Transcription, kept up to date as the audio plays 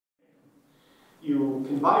you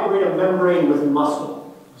can vibrate a membrane with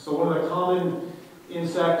muscle. So one of the common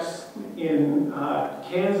insects in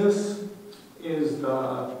Kansas is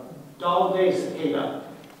the dog-day cicada.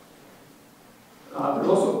 There's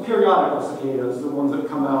also periodical cicadas, the ones that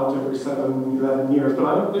come out every 7-11 years.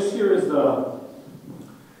 But this here is the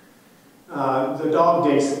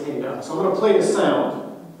dog-day cicada. So I'm going to play the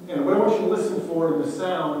sound. And what I want you to listen for in the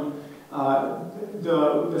sound,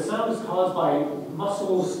 the sound is caused by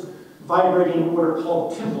muscles vibrating what are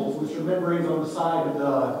called tymples, which are membranes on the side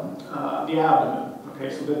of the abdomen. Okay,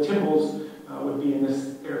 so the tymples would be in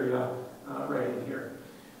this area right in here.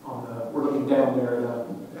 We're looking down there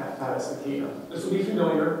at a cicada. This will be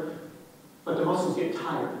familiar, but the muscles get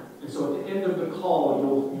tired. And so at the end of the call,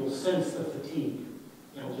 you'll sense the fatigue.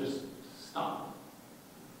 It'll just stop.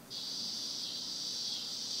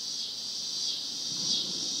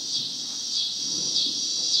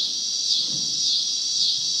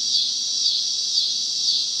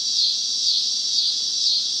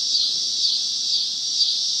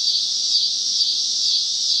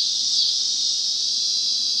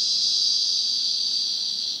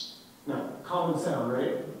 Common sound,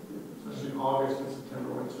 right? Especially in August and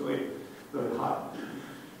September when it's really hot.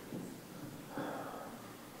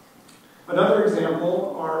 Another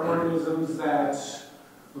example are organisms that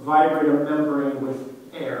vibrate a membrane with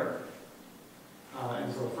air.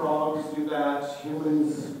 And so frogs do that.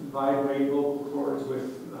 Humans vibrate vocal cords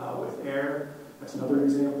with air. That's another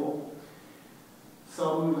example.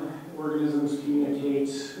 Some organisms communicate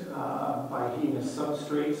by heating a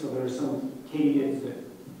substrate. So there's some katydids that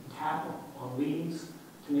tap on leaves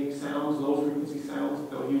to make sounds, low-frequency sounds that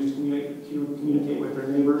they'll use to communicate with their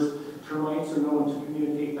neighbors. Termites are known to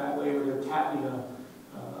communicate that way, where they're tapping a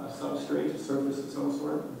substrate, a surface of some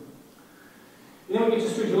sort. And then we get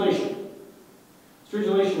to stridulation.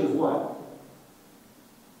 Stridulation is what?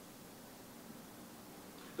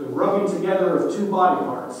 The rubbing together of two body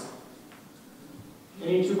parts.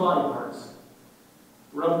 Any two body parts.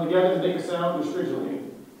 Rub them together to make a sound, you're stridulating.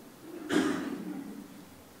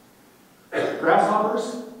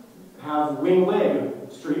 Grasshoppers have wing-leg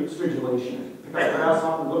stridulation. If you got a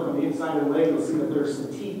grasshopper, look on the inside of the leg, you'll see that there's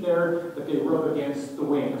some teeth there that they rub against the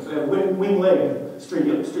wing. So they have wing-leg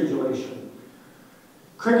stridulation.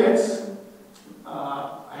 Crickets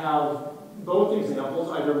have both examples,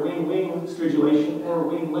 either wing-wing stridulation or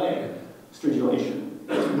wing-leg stridulation.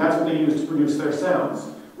 And that's what they use to produce their sounds.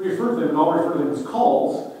 We refer to them, and I'll refer to them as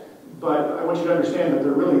calls, but I want you to understand that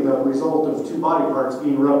they're really the result of two body parts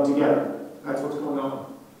being rubbed together. That's what's going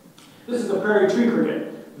on. This is the prairie tree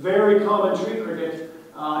cricket, very common tree cricket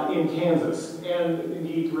in Kansas, and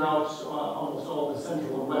indeed throughout almost all the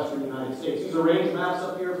central and western United States. These are range maps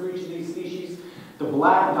up here for each of these species. The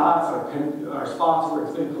black dots are spots where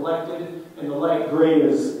it's been collected, and the light gray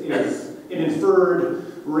is an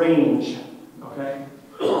inferred range. Okay,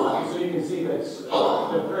 so you can see that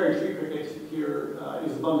the prairie tree cricket here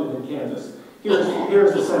is abundant in Kansas.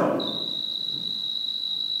 Here's the sound.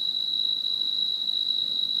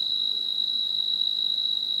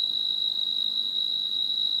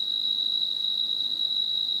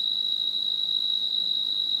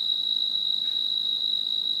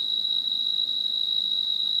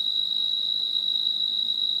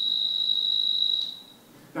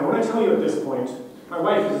 Now, when I tell you at this point, my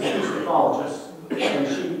wife is a speech pathologist, and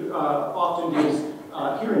she often gives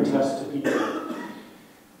hearing tests to people.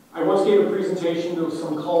 I once gave a presentation to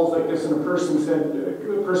some calls like this, and a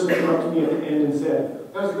person came up to me at the end and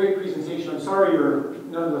said, "That was a great presentation. I'm sorry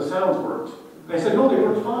none of the sounds worked." And I said, "No, they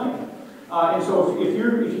worked fine." And so if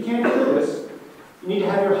you can't hear this, you need to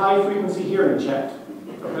have your high frequency hearing checked.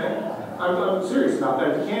 Okay? I'm serious about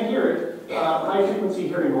that. If you can't hear it, high-frequency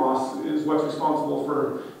hearing loss is what's responsible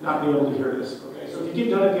for not being able to hear this. Okay, so if you get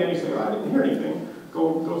done at the end and you say, "Oh, I didn't hear anything,"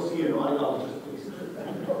 go see an audiologist, please.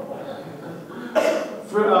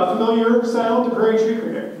 Familiar sound, the prairie tree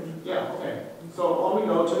cricket. Yeah, okay. So on we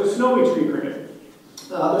go to the snowy tree cricket.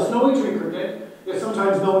 The snowy tree cricket is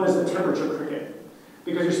sometimes known as the temperature cricket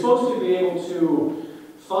because you're supposed to be able to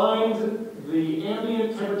find the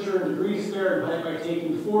ambient temperature in degrees Fahrenheit by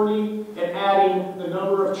taking 40 and adding the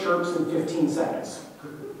number of chirps in 15 seconds.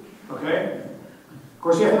 Okay? Of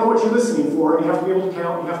course, you have to know what you're listening for, and you have to be able to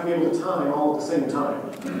count, you have to be able to time all at the same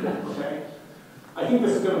time. Okay? I think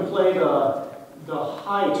this is going to play the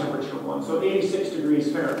high temperature one, so 86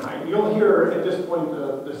 degrees Fahrenheit. You'll hear at this point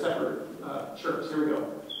the separate chirps. Here we go.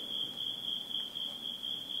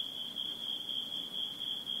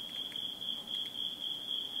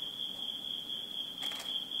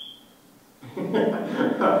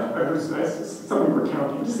 Somebody were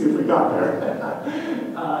counting to see if we got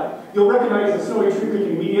there. You'll recognize the snowy tree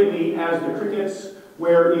cricket immediately as the crickets,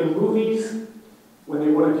 where in movies, when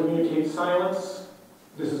they want to communicate silence,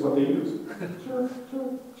 this is what they use. Chirp,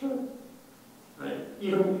 chirp, chirp. Right?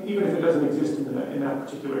 Even if it doesn't exist in that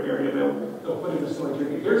particular area, they'll put in the snowy tree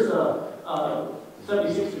cricket. Here's a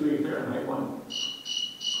 76-degree Fahrenheit one.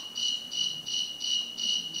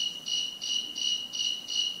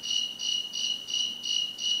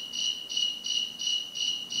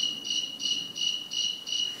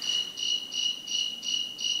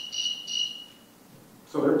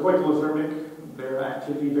 So they're poikilothermic, their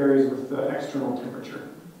activity varies with the external temperature.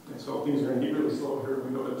 And so things are going to get really slow here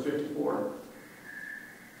when we go to 54.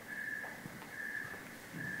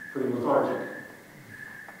 Pretty lethargic.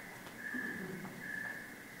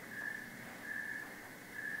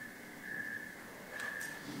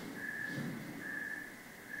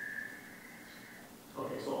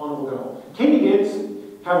 Okay, so on we'll go.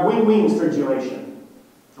 Katydids have wing-wing stridulation.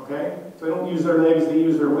 Okay? So they don't use their legs, they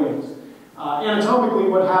use their wings. Anatomically,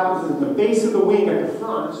 what happens is at the base of the wing at the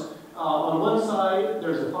front, on one side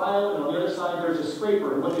there's a file, and on the other side there's a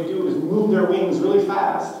scraper. And what they do is move their wings really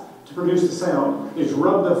fast to produce the sound. They just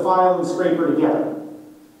rub the file and scraper together.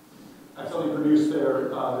 That's how they produce their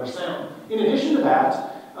sound. In addition to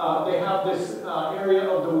that, they have this area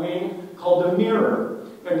of the wing called the mirror.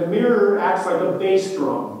 And the mirror acts like a bass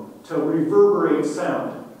drum to reverberate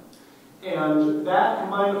sound. And that,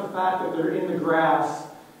 combined with the fact that they're in the grass,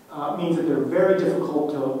 means that they're very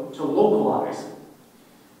difficult to localize.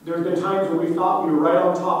 There have been times where we thought we were right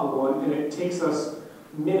on top of one, and it takes us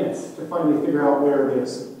minutes to finally figure out where it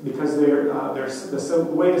is, because the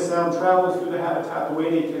way the sound travels through the habitat, the way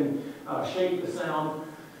they can shape the sound,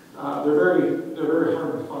 they're very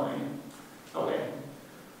hard to find. Okay.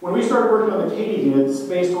 When we started working on the katydids,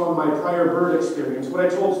 based on my prior bird experience, what I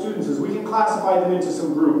told students is we can classify them into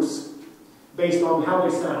some groups based on how they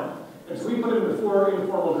sound. And so we put them into 4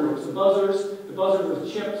 informal groups. The buzzers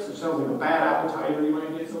with chips, which sounds like a bad appetizer you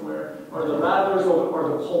might get somewhere, or the rattlers, or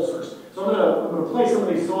the pulsers. So I'm going to play some of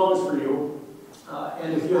these songs for you.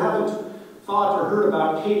 And if you haven't thought or heard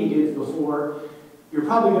about katydids before, you're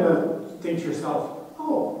probably going to think to yourself,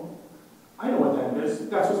 oh, I know what that is.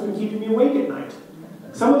 That's what's been keeping me awake at night.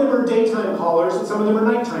 Some of them are daytime callers, and some of them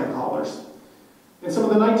are nighttime callers. And some of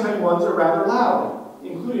the nighttime ones are rather loud,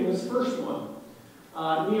 including this first one.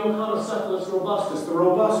 Neoconocephalus robustus, the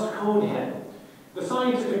robust conehead. The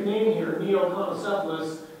scientific name here,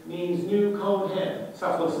 neoconocephalus, means new cone head.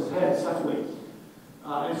 Cephalus is head, cephaly.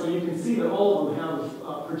 And so you can see that all of them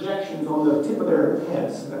have projections on the tip of their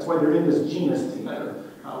heads. That's why they're in this genus together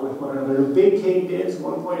with one another. They're big katydids,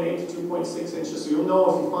 1.8 to 2.6 inches, so you'll know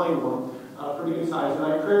if you find one. Pretty good size. They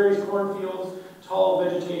like prairies, cornfields, tall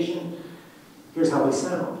vegetation. Here's how they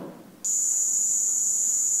sound.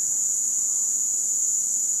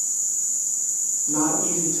 Not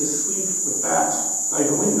easy to sleep with that by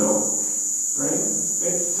the window, right?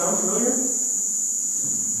 It sound familiar?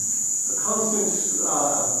 A constant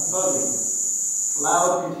buzzing,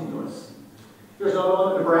 loud, continuous. Here's another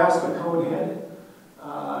one, Nebraska conehead.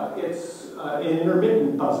 It's an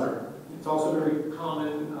intermittent buzzer. It's also very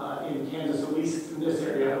common in Kansas, at least in this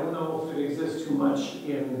area. I don't know if it exists too much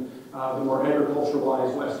in the more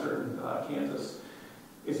agriculturalized western Kansas.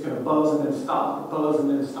 It's going to buzz and then stop, buzz and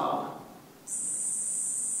then stop.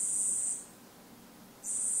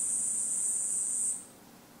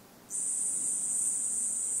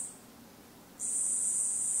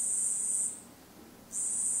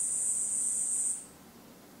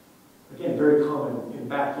 Again, very common in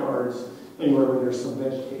backyards, anywhere where there's some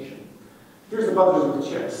vegetation. Here's the buzzers with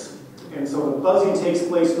chips. And so the buzzing takes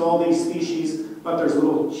place in all these species, but there's a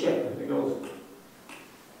little chip that goes.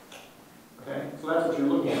 Okay, so that's what you're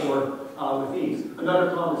looking for with these.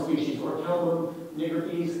 Another common species, Orchelmum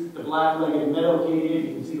nigripes, the black-legged meadow katydid.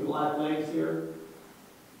 You can see the black legs here,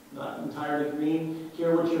 not entirely green.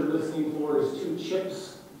 Here what you're listening for is 2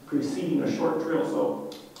 chips preceding a short trill, so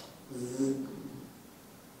zzz.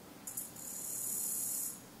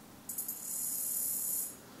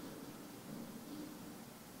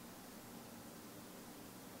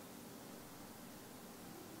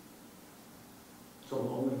 So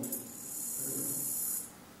lonely.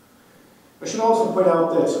 I should also point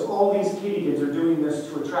out that all these katydids are doing this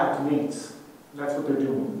to attract mates. That's what they're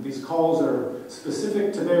doing. These calls are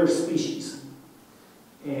specific to their species.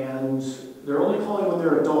 And they're only calling when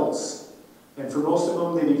they're adults. And for most of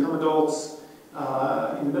them, they become adults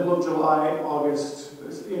in the middle of July, August.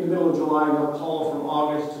 In the middle of July, they'll call from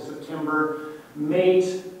August to September.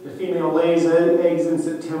 Mate, the female lays eggs in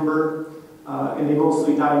September. and they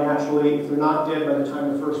mostly die naturally. If they're not dead by the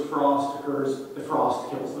time the first frost occurs, the frost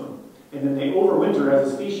kills them. And then they overwinter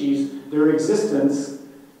as a species. Their existence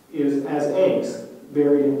is as eggs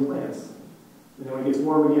buried in plants. And then when it gets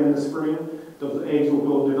warm again in the spring, those eggs will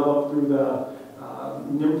go develop through the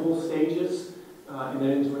nymphal stages and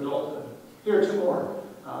then into adulthood. Here are two more.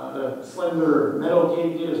 The slender meadow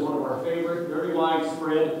katydid is one of our favorite, very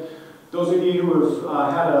widespread. Those of you who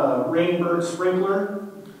have had a rainbird sprinkler,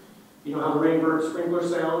 you know how the rainbird sprinkler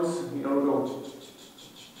sounds? You know, it'll go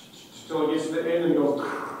till it gets to the end and it goes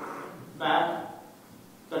back.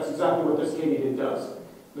 That's exactly what this katydid does.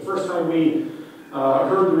 The first time we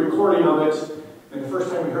heard the recording of it, and the first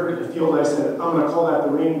time we heard it in the field, I said, I'm going to call that the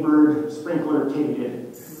rainbird sprinkler katydid.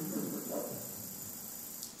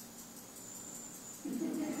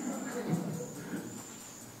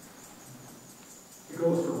 It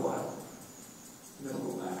goes for a while, and then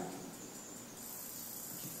it'll go back.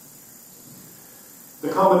 The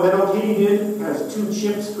common meadow katydid has two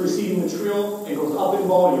chips preceding the trill and goes up in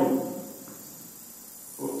volume.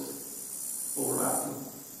 Oops, overlapping.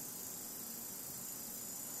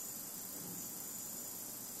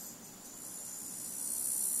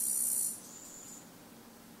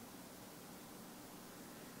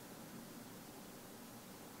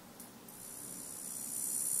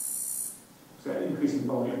 So that increasing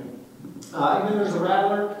volume. And then there's a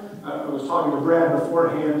rattler. I was talking to Brad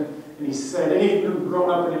beforehand, and he said, any of you who've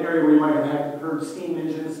grown up in an area where you might have heard steam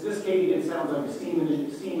engines, this katydid sounds like a steam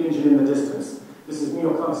engine in the distance. This is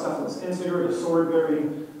Neoconcephalus ensiger, the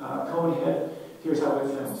sword-bearing conehead. Here's how it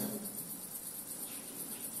sounds.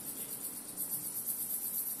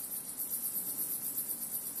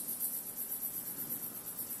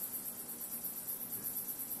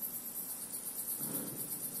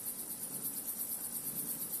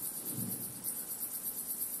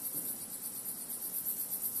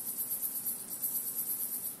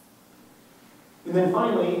 And then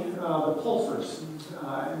finally, the pulsars.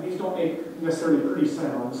 And these don't make necessarily pretty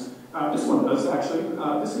sounds. This one does, actually.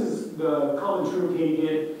 This is the common true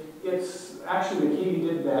katydid. It's actually the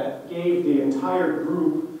katydid that gave the entire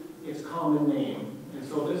group its common name. And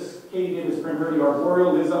so this katydid is primarily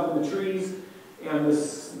arboreal, lives up in the trees, and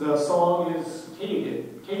the song is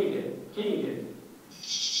katydid, katydid, katydid.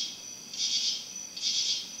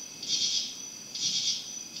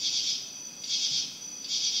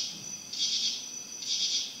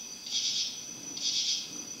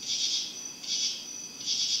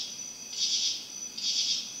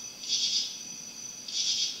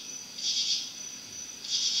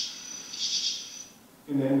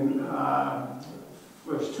 And then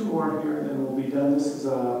there's two more here, and then we'll be done. This is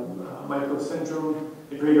a Microcentrum,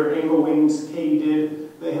 the greater angle-winged katydid.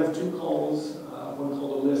 They have two calls, one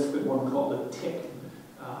called a lisp and one called a tick.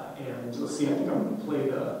 And let's see, I think I'm going to play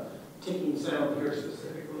the ticking sound here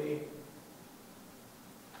specifically.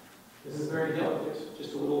 This is very delicate,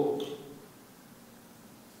 just a little.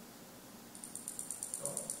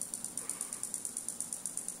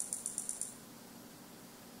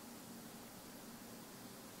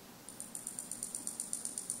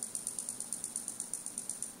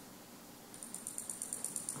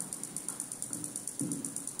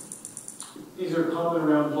 These are common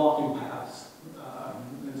around walking paths,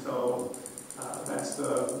 and so that's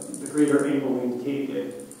the greater angle-winged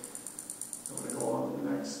katydid. I'm going to go on to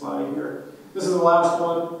the next slide here. This is the last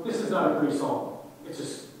one. This is not a pretty song. It's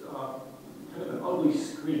just kind of an ugly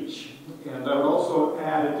screech. And I would also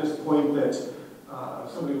add at this point that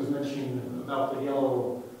somebody was mentioning about the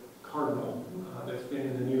yellow cardinal that's been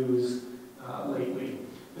in the news lately.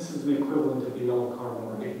 This is the equivalent of the yellow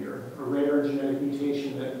cardinal right here, a rare genetic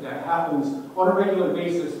mutation that happens on a regular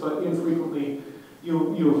basis, but infrequently.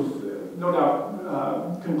 You've no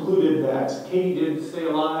doubt concluded that katydids stay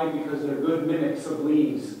alive because they're good mimics of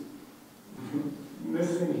leaves.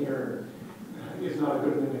 This thing here is not a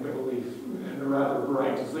good mimic of a leaf, and they're rather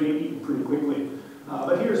bright, so they get eaten pretty quickly.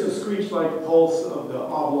 But here's a screech-like pulse of the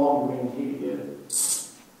oblong-winged katydid.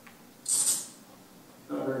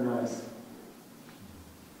 Not very nice.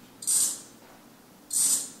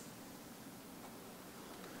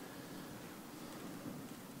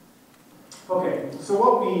 Okay, so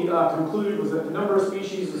what we concluded was that the number of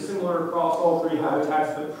species is similar across all three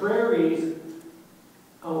habitats. The prairies,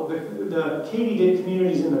 the katydid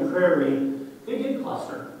communities in the prairie, they did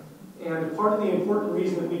cluster. And part of the important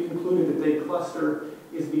reason that we concluded that they cluster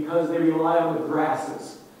is because they rely on the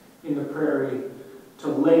grasses in the prairie to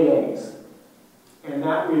lay eggs. And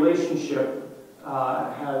that relationship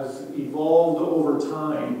has evolved over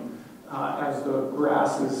time as the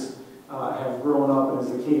grasses have grown up and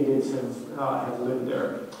as the katydids have lived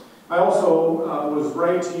there. I also was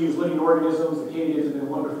right to use living organisms. The katydids have been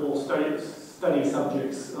wonderful study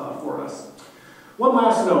subjects for us. One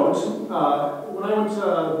last note, when I went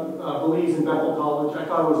to Belize in Bethel College, I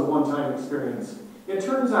thought it was a one-time experience. It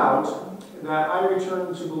turns out that I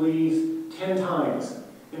returned to Belize 10 times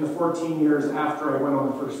in the 14 years after I went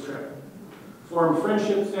on the first trip. Formed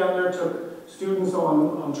friendships down there, took students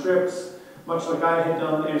on trips, much like I had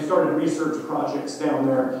done, and started research projects down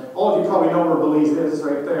there. All of you probably know where Belize is,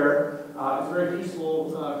 right there. It's a very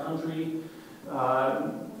peaceful country.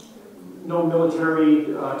 No military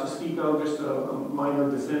to speak of, just a minor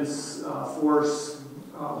defense force.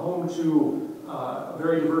 Home to a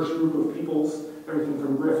very diverse group of peoples, everything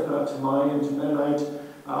from Griffith to Mayan to Mennonite.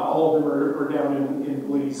 All of them are down in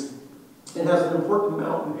Belize. It has an important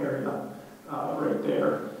mountain area right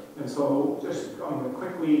there. And so I'm going to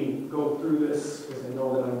quickly go through this because I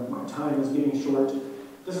know that my time is getting short.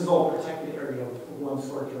 This is all protected area of one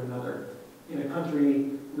sort or another. In a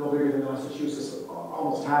country no bigger than Massachusetts,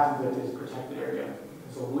 almost half of it is protected area.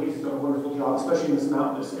 And so Belize has done a wonderful job, especially in this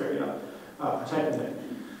mountainous area, protecting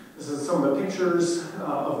it. This is some of the pictures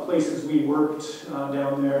of places we worked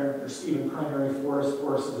down there. There's even primary forest.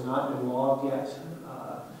 Forest has not been logged yet.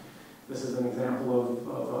 This is an example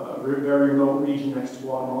of a very remote region next to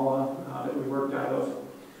Guatemala that we worked out of.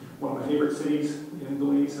 One of my favorite cities in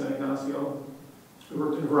Belize, San Ignacio. We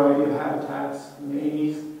worked in a variety of habitats,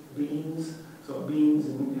 maize, beans, so beans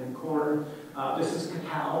and corn. This is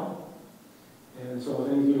cacao. And so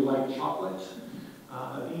if any of you like chocolate,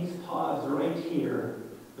 these pods right here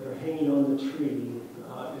that are hanging on the tree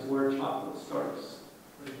is where chocolate starts,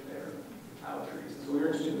 right there, cacao trees. So we're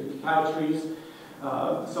interested in the cacao trees.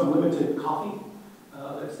 Some limited coffee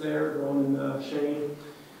that's there, grown in the shade.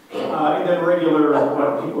 And then regular,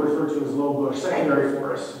 what people refer to as low bush, secondary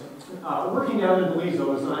forest. Working down in Belize,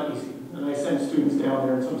 though, is not easy. And I sent students down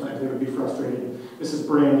there, and sometimes they would be frustrated. This is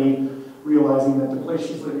Brandy, realizing that the place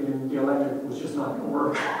she's living in, the electric was just not going to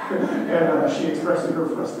work. And she expressed her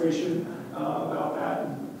frustration about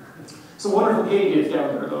that. Some wonderful katydids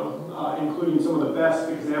down there, though, including some of the best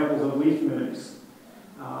examples of leaf mimics.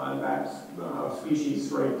 That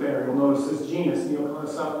species right there. You'll notice this genus,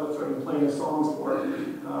 Neoconocella, that I've been playing songs for.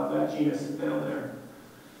 That genus is down there.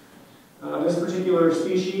 This particular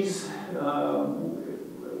species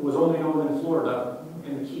was only known in Florida,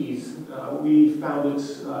 in the Keys. We found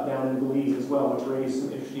it down in Belize as well, which raised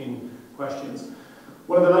some interesting questions.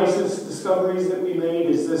 One of the nicest discoveries that we made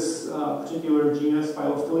is this particular genus,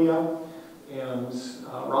 Phylophilia. And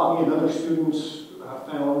Robbie, another student,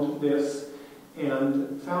 found this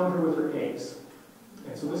and found her with her eggs.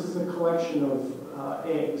 And so this is a collection of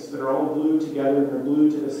eggs that are all glued together, and they're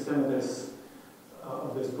glued to the stem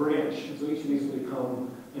of this branch. And so each of these will become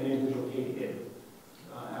an individual katydid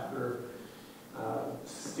after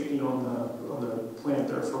sticking on the plant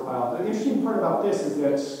there for a while. The interesting part about this is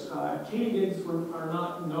that katydids are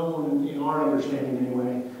not known, in our understanding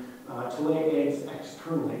anyway, to lay eggs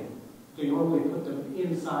externally. They normally put them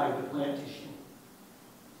inside the plant tissue.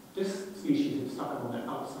 This species had stuck on the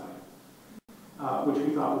outside, which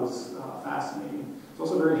we thought was fascinating. It's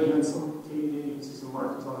also very handsome katydid. You can see some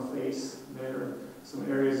markings on the face there.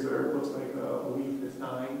 Some areas where it looks like a leaf that's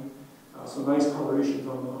dying. Some nice colorations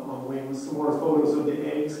on the wings. Some more photos of the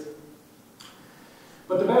eggs.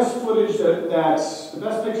 But the best footage the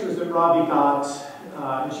best pictures that Robbie got,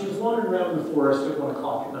 and she was wandering around in the forest at 1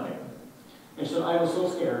 o'clock at night. And she said, I was so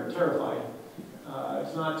scared, terrified.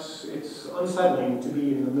 It's unsettling to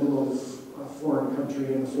be in the middle of a foreign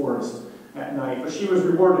country in the forest at night, but she was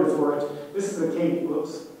rewarded for it. This is a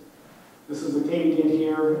This is a katydid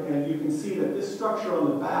here, and you can see that this structure on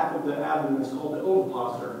the back of the abdomen is called the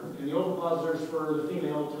ovipositor. And the ovipositor is for the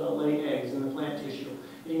female to lay eggs in the plant tissue.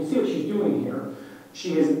 And you can see what she's doing here.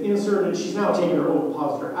 She has inserted, she's now taken her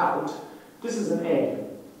ovipositor out. This is an egg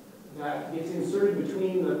that gets inserted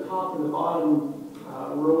between the top and the bottom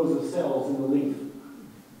rows of cells in the leaf.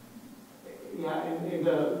 Yeah, and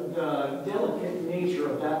the delicate nature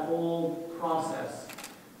of that whole process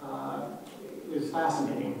is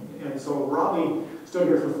fascinating. And so Robbie stood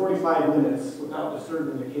here for 45 minutes without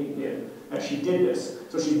disturbing the katydid as she did this.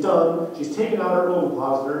 So she's done, she's taken out her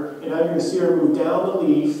ovipositor, and now you're going to see her move down the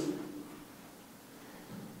leaf.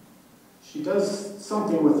 She does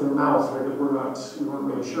something with her mouth here that we weren't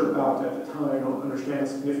really sure about at the time. I don't understand the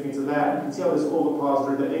significance of that. You can see how this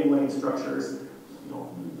ovipositor, the egg-laying structures,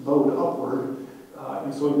 load upward.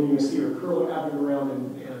 And so you're going to see her curl her abdomen around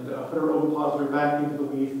and put her ovipositor back into the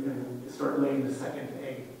leaf and start laying the second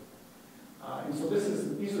egg. And so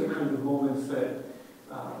these are the kind of moments that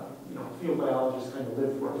field biologists kind of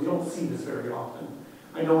live for. You don't see this very often.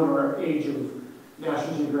 I know in our age of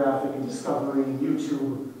National Geographic and Discovery and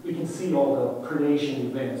YouTube, we can see all the predation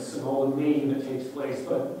events and all the mating that takes place,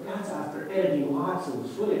 but that's after editing lots of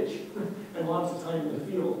footage and lots of time in the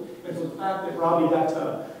field. And so the fact that Robbie got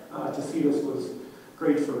to see this was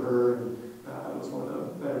great for her, and it was one of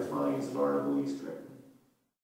the better finds of our release trip.